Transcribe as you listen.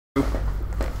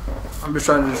I'm just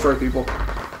trying to destroy people.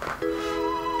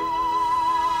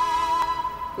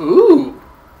 Ooh.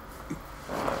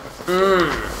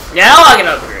 Now I can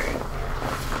upgrade.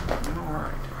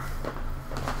 Alright.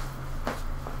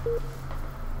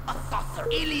 A saucer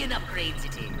alien upgrades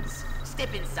it is.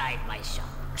 Step inside my shop.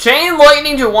 Chain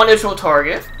lightning to one initial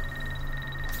target.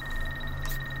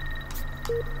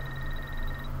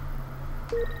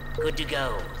 Good to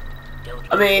go.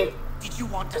 I mean, Did you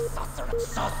want a saucer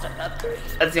upgrade?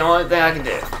 that's the only thing I can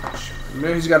do.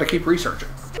 Maybe he's got to keep researching.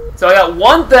 So I got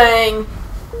one thing,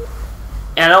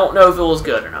 and I don't know if it was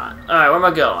good or not. Alright, where am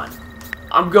I going?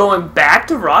 I'm going back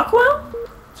to Rockwell?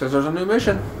 Says there's a new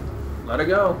mission. Let it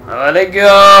go. Let it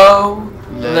go.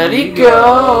 Let it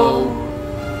go.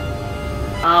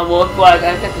 I look like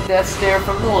I got the death stare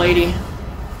from the lady.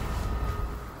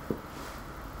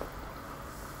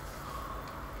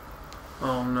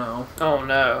 Oh no. Oh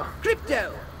no.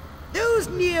 Crypto! Those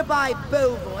nearby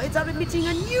bovoids are emitting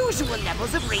unusual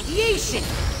levels of radiation.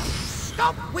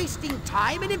 Stop wasting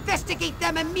time and investigate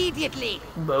them immediately.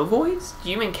 Bovoids? Do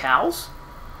you mean cows?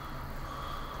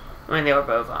 I mean, they were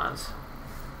bovines.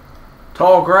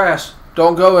 Tall grass.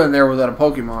 Don't go in there without a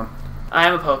Pokemon. I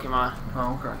am a Pokemon.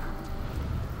 Oh, okay.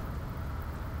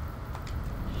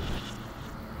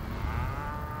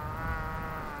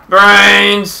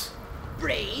 Brains!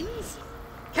 Brains?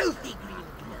 Healthy green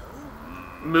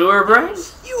glow? Mooer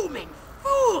brains? Human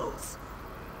fools!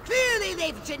 Clearly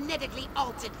they've genetically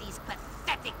altered these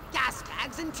pathetic gas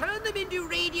bags and turned them into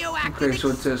radioactive. Okay, so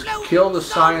it says, exploding kill the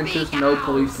zombie scientist, no cows.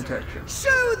 police detection.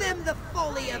 Show them the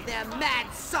folly of their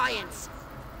mad science.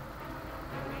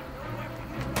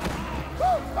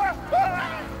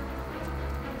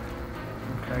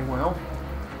 Okay, well.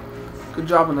 Good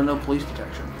job on the no police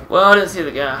detection. Well, I didn't see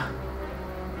the guy.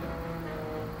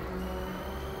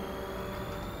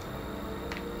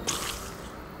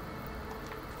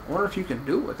 I wonder if you can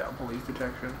do it without police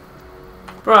detection.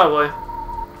 Probably.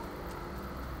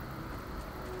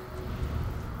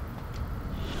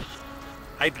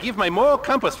 I'd give my moral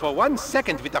compass for 1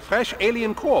 second with a fresh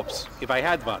alien corpse, if I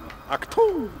had one.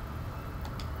 Achtung!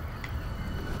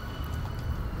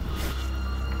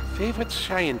 Favorite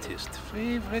scientist,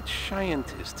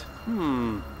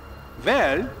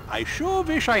 Well, I sure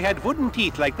wish I had wooden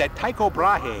teeth like that Tycho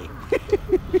Brahe.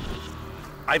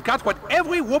 I've got what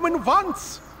every woman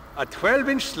wants. A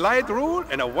 12-inch slide rule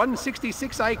and a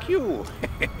 166 IQ.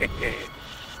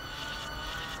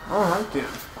 Alright, dude.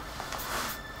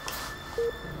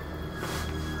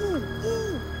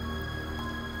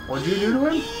 What'd you do to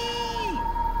him?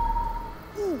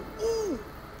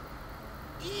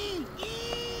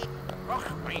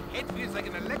 Oh, my head feels like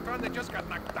an electron that just got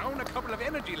knocked down a couple of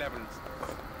energy levels.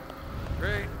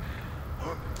 Great.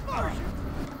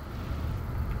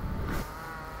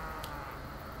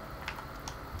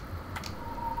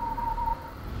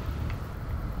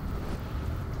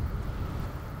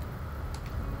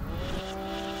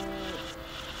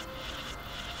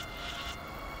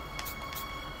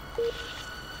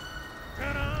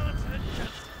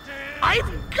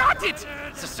 I've got it!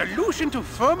 The solution to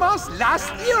Fermat's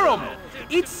last theorem!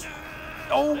 It's...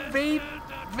 Oh, wait,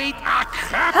 ah,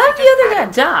 crap! How did the other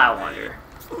guy die, I wonder?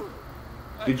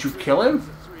 Did you kill him?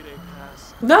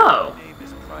 No.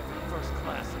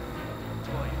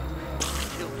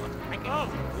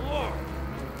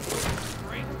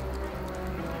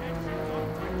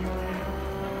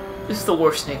 This is the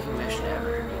worst sneaking mission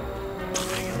ever.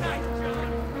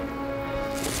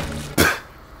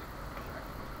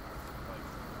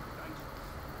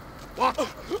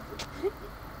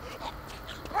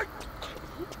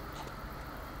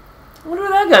 I wonder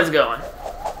where that guy's going.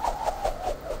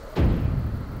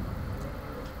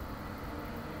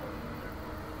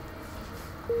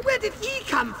 Where did he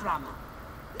come from?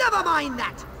 Never mind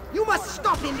that. You must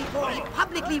stop him before he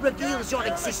publicly reveals your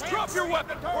existence. Drop your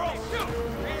weapon, or I'll shoot!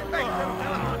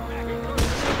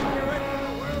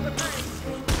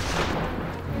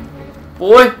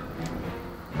 Boy.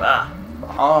 Ah.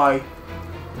 Bye.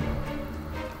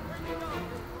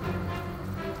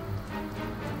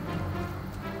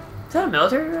 Is that a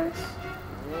military base?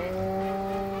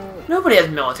 Nobody has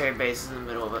military bases in the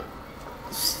middle of a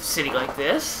city like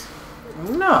this.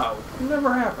 No,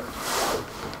 never happened.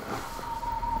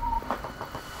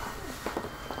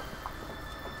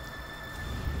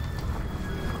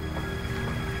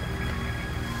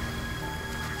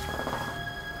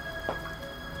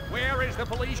 Where is the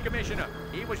police commissioner?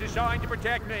 He was assigned to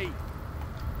protect me.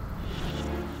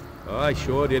 I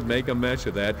sure did make a mess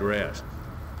of that dress.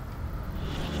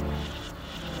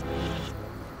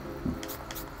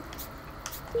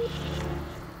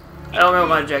 I don't know what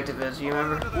my objective is. You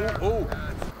remember? Ooh.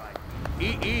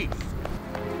 E.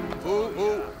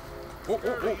 Ooh.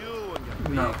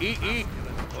 No. E.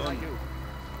 I'm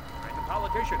a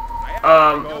politician.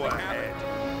 Go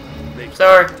ahead.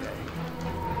 Sorry.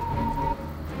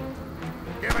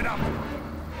 Give it up.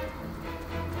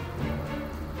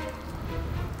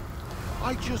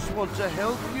 I just want to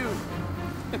help you.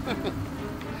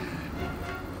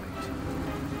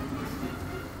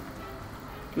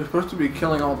 You're supposed to be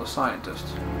killing all the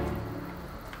scientists.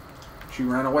 She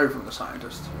ran away from the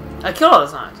scientists. I killed all the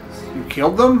scientists. You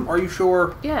killed them? Are you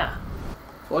sure? Yeah.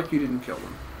 I feel like you didn't kill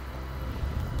them.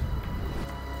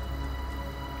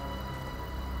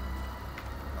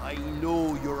 I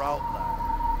know you're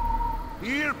out there.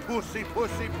 Here, pussy.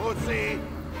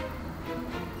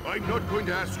 I'm not going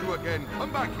to ask you again.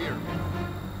 Come back here.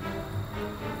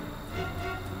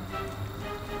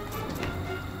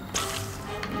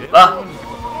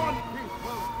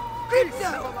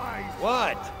 Crypto!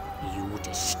 What? You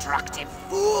destructive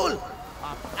fool!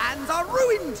 Our plans are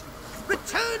ruined!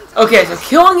 Return to Okay, so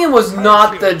killing him was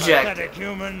not the objective.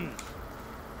 Human.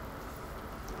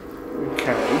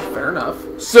 Okay, fair enough.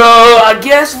 So I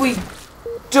guess we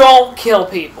don't kill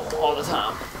people all the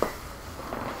time.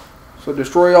 So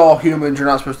destroy all humans, you're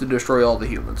not supposed to destroy all the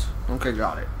humans. Okay,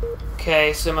 got it.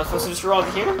 Okay, so am I supposed to destroy all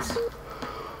the humans?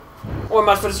 Or am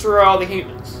I supposed to destroy all the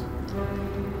humans?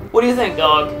 What do you think,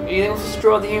 dog? Do you think I'm supposed to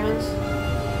destroy all the humans?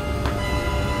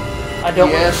 I don't.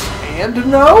 Yes and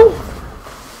no?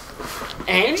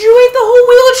 And you ate the whole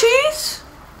wheel of cheese?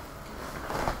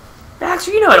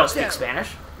 Baxter, you know I don't speak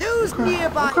Spanish. those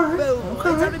nearby bovoids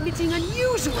are emitting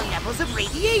unusual levels of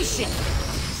radiation.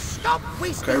 Stop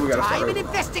wasting we gotta time start and over.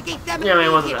 investigate them Yeah, I mean,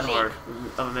 it wasn't that immediately.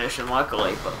 hard of a mission,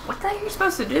 luckily. But what the heck are you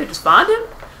supposed to do? Just find him?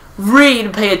 Read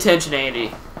and pay attention,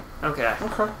 Andy. Okay.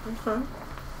 Okay.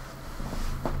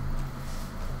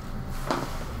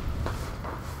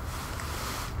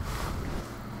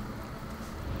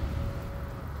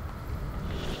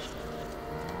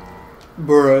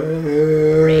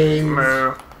 Brains.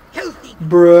 Moo. Healthy,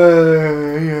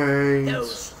 Brains.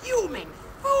 those human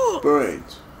fools.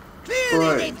 Brains.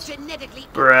 Clearly brains. they've genetically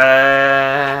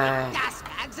Brains. gas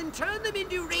bags and turn them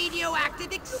into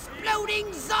radioactive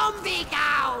exploding zombie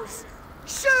cows.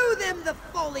 Show them the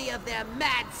folly of their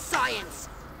mad science.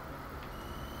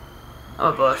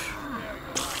 I'm a bush.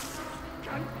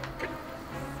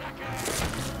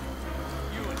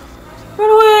 Run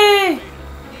away!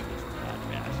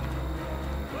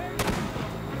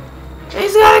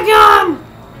 He's got a gun!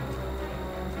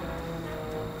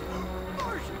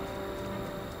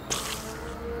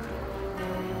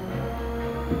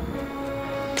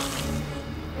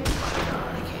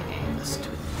 God, I can't aim this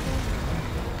stupid.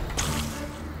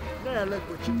 Now look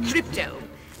what you... Crypto,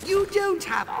 you don't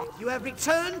have it. You have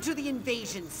returned to the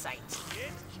invasion site.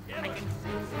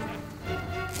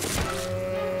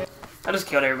 I just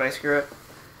killed everybody, screw it.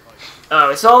 Oh,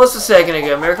 we saw this a second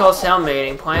ago. Miracle's town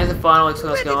meeting. Plans and final what's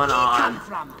Where did going he on. come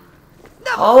from?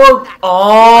 Never Oh, mind that.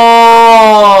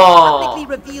 oh!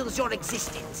 Publicly reveals your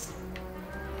existence.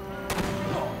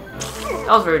 That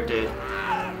was very dude.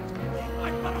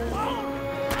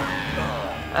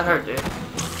 That hurt, dude.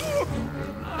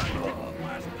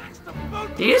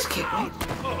 Did you just kick me?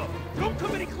 Don't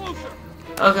come any closer.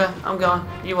 Okay, I'm gone.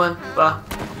 You win. Bye.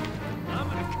 I'm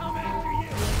gonna come after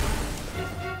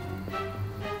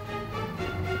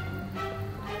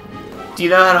you. Do you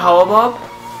know how to hollow bob?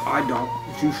 I don't.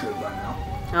 But you should by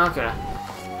now. Okay.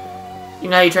 You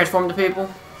know how you transform to people?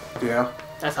 Yeah.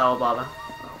 That's hollow bobbing.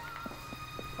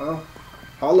 Oh.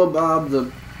 Hollow Bob the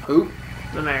who?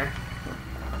 The mayor.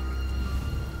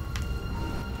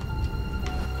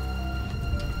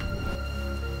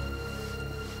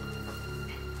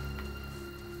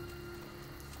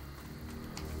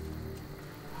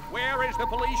 Where is the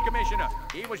police commissioner?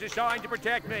 He was assigned to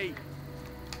protect me.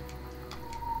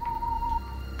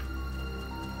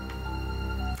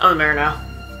 I'm the mayor now.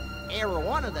 Every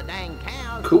one of the dang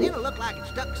cows. Cool. Didn't look like it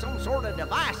stuck some sort of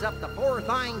device up the poor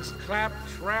thing's. Clap,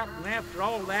 trap, and after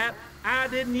all that, I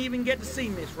didn't even get to see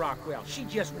Miss Rockwell. She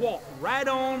just walked right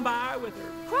on by with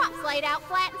her. Crops laid out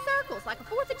flat in circles like a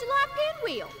 4th of July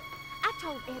pinwheel. I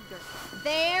told Edgar,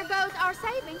 there goes our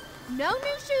savings. No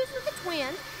new shoes for the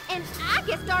twins, and I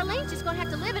guess Darlene's just gonna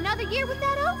have to live another year with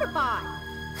that overbite.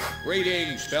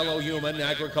 Greetings, fellow human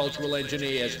agricultural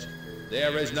engineers.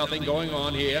 There is nothing going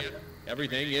on here.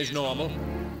 Everything is normal.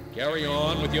 Carry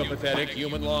on with your pathetic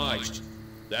human lives.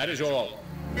 That is all.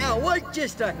 Now wait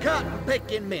just a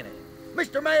cotton-picking minute.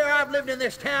 Mr. Mayor, I've lived in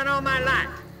this town all my life,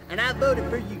 and I voted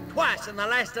for you twice in the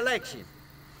last election.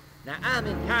 Now I'm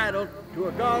entitled to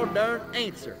a gall-darn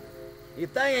answer.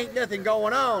 If there ain't nothing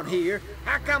going on here,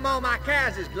 how come all my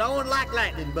cows is glowing like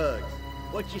lightning bugs?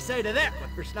 What you say to that,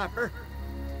 whippersnapper?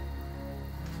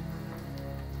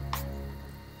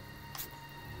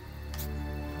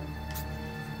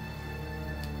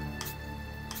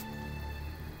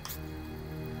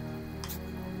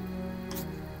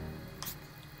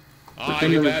 I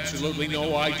have absolutely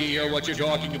no idea what you're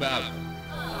talking about.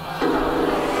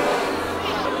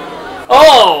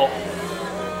 Oh!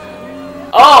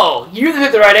 Oh, you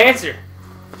picked the right answer.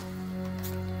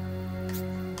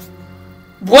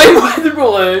 Blame weather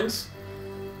balloons.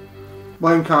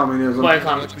 Blame communism. Blame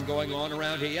communism. What's been going on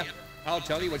around here? I'll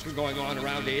tell you what's been going on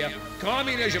around here.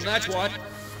 Communism, that's what.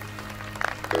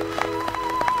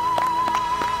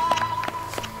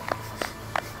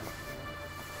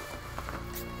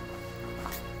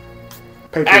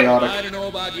 Patriotic. I don't know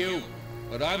about you,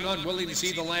 but I'm not willing to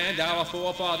see the land our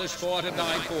forefathers fought and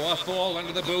died for fall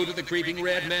under the boot of the creeping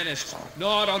red menace.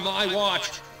 Not on my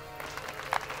watch.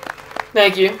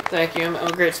 Thank you. Thank you. I'm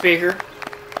a great speaker.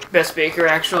 Best speaker,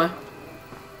 actually.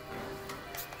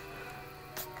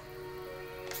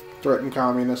 Threaten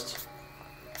communists.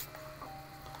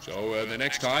 So the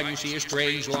next time you see a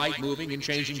strange light moving and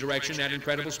changing direction at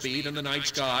incredible speed in the night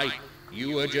sky,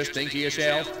 you just think to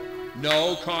yourself,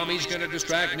 no commie's gonna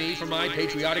distract me from my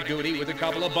patriotic duty with a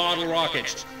couple of bottle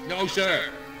rockets. No, sir.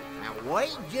 Now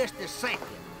wait just a second.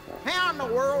 How in the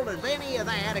world does any of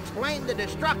that explain the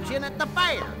destruction at the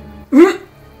fair?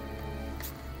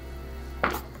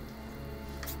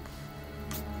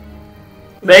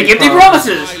 Make empty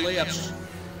promises. My lips.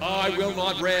 I will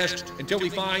not rest until we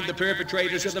find the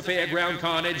perpetrators of the fairground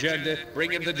carnage and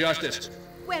bring them to justice.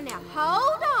 Well, now,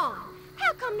 hold on.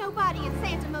 How come nobody in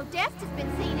Santa Modeste has been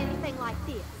seeing anything like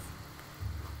this?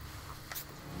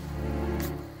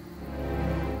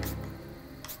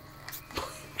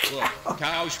 Look,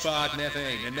 cows fart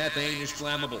methane, and methane is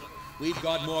flammable. We've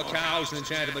got more cows than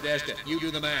Santa Modesta. You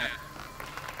do the math.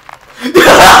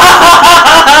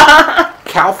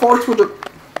 Cow farts with a...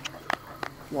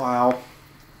 Wow.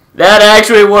 That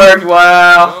actually worked,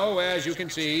 wow. So, as you can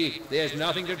see, there's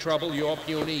nothing to trouble your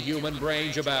puny human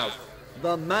brains about.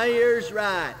 The mayor's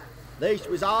right. This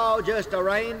was all just a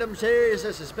random series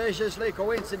of suspiciously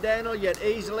coincidental yet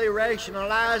easily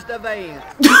rationalized events.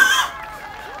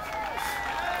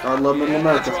 God love them in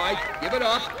America. That's right. Give it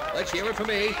up. Let's hear it from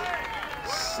me.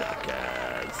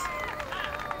 Suckers.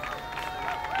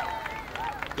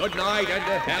 Good night, and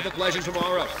have a pleasant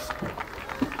tomorrow.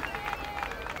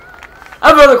 I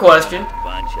have another question.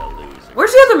 Bunch of losers.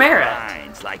 Where's the other mayor at?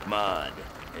 Minds like mud.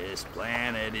 This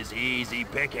planet is easy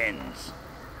pickings.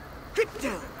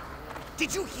 Crypto,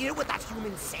 did you hear what that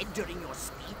human said during your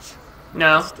speech?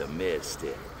 No. Mr.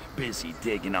 Mystic, busy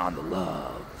digging on the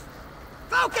love.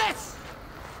 Focus!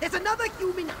 There's another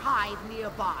human hive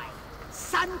nearby.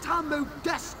 Santa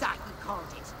Modesta, he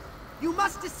called it. You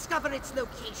must discover its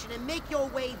location and make your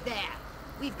way there.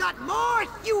 We've got more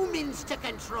humans to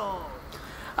control.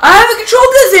 I haven't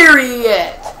controlled this area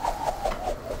yet.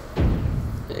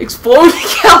 Exploding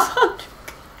cows.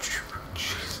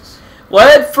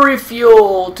 Lead free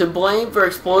fuel to blame for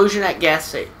explosion at gas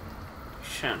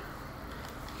station.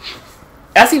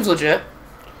 That seems legit.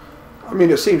 I mean,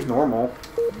 it seems normal.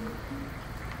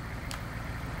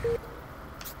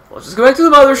 Let's just go back to the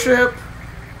mothership.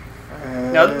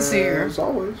 Nothing to see here. As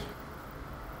always.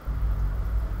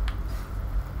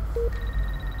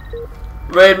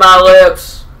 Read my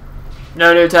lips.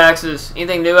 No new taxes.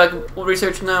 Anything new I can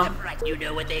research now? Right, you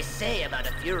know what they say about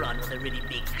a Furon with a really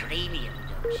big cranium,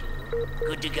 don't you?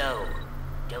 Good to go.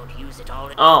 Don't use it all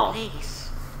in one place.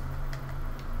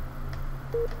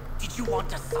 Did you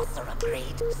want a saucer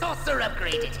upgrade? Saucer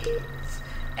upgrade it is.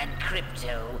 And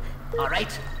Crypto,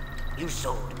 alright? You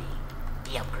sold me.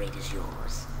 The upgrade is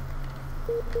yours.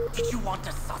 Did you want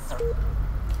a saucer?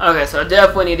 Okay, so I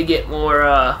definitely need to get more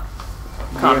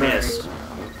communists.